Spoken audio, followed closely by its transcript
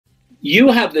you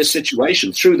have this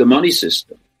situation through the money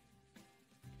system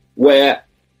where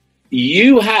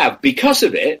you have, because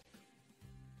of it,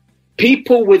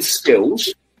 people with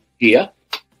skills here,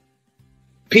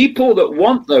 people that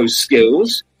want those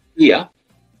skills here,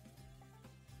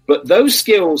 but those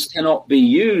skills cannot be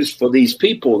used for these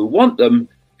people who want them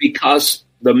because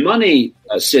the money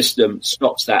system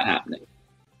stops that happening.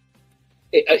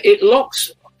 It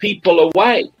locks people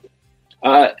away.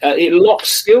 It locks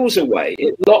skills away.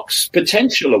 It locks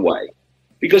potential away.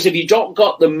 Because if you don't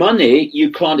got the money,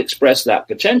 you can't express that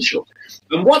potential.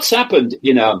 And what's happened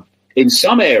in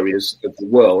some areas of the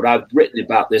world, I've written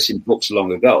about this in books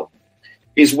long ago,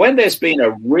 is when there's been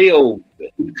a real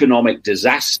economic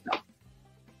disaster,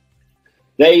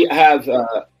 they have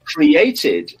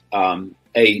created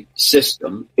a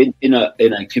system in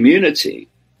a community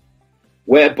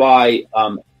whereby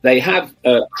they have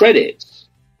credits,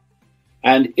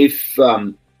 and if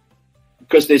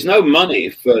because there's no money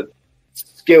for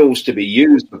skills to be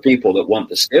used for people that want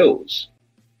the skills,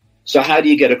 so how do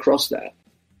you get across that?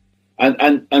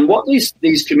 And what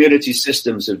these community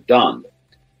systems have done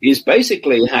is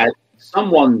basically had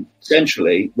someone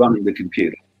centrally running the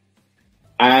computer,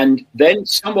 and then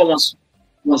someone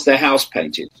wants their house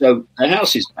painted, so their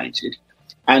house is painted,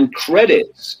 and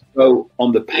credits go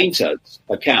on the painter's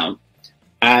account,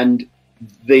 and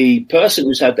the person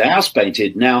who's had their house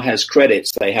painted now has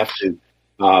credits they have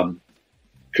to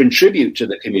contribute to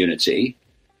the community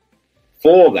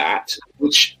for that,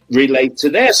 which relate to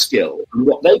their skill and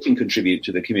what they can contribute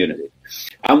to the community.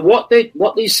 And what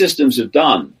these systems have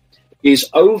done is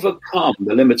overcome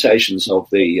the limitations of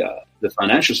the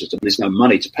financial system. There's no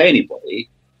money to pay anybody,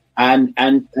 and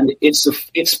it's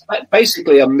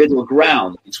basically a middle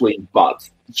ground between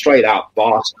straight out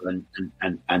barter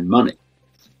and money.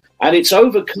 And it's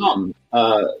overcome,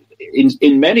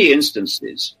 in many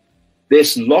instances,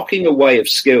 this locking away of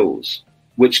skills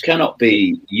which cannot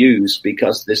be used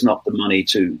because there's not the money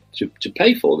to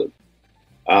pay for them.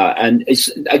 And it's,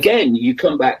 again, we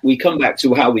come back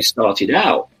to how we started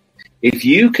out. If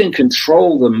you can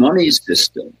control the money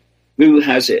system, who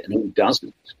has it and who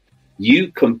doesn't,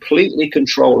 you completely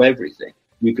control everything.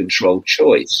 You control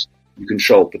choice, you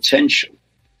control potential,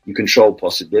 you control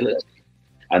possibility.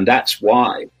 And that's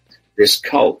why this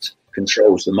cult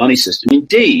controls the money system.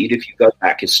 Indeed, if you go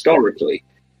back historically,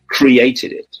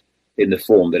 created it in the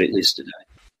form that it is today.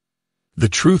 The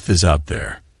truth is out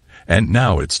there, and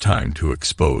now it's time to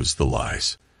expose the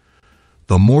lies.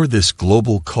 The more this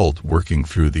global cult working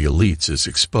through the elites is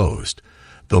exposed,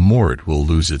 the more it will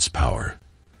lose its power.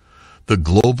 The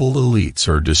global elites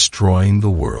are destroying the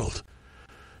world.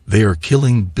 They are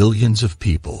killing billions of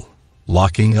people,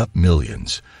 locking up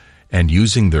millions, and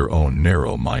using their own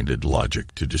narrow-minded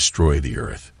logic to destroy the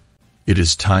earth. It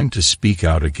is time to speak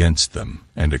out against them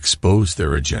and expose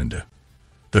their agenda.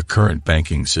 The current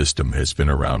banking system has been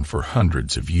around for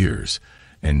hundreds of years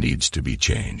and needs to be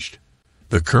changed.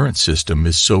 The current system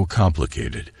is so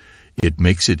complicated, it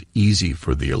makes it easy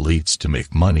for the elites to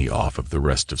make money off of the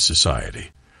rest of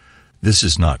society. This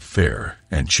is not fair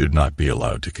and should not be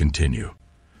allowed to continue.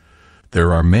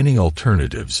 There are many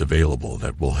alternatives available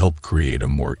that will help create a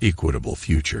more equitable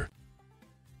future.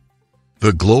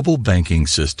 The global banking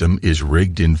system is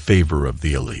rigged in favor of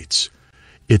the elites.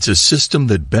 It's a system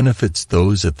that benefits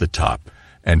those at the top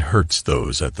and hurts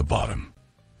those at the bottom.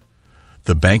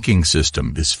 The banking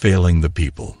system is failing the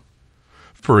people.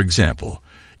 For example,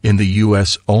 in the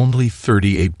U.S., only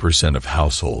 38% of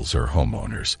households are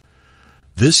homeowners.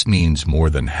 This means more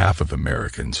than half of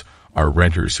Americans are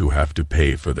renters who have to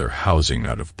pay for their housing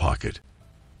out of pocket.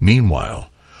 Meanwhile,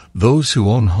 those who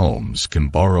own homes can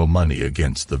borrow money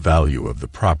against the value of the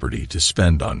property to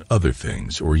spend on other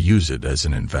things or use it as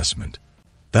an investment.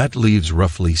 That leaves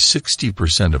roughly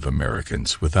 60% of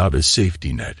Americans without a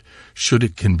safety net should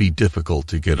it can be difficult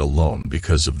to get a loan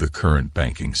because of the current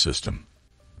banking system.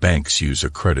 Banks use a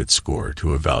credit score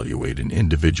to evaluate an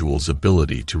individual's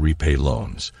ability to repay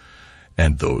loans,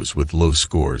 and those with low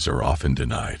scores are often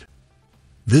denied.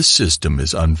 This system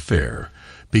is unfair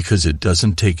because it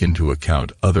doesn't take into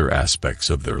account other aspects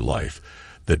of their life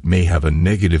that may have a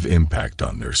negative impact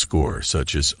on their score,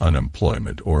 such as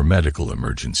unemployment or medical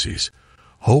emergencies.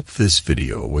 Hope this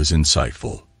video was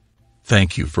insightful.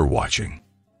 Thank you for watching.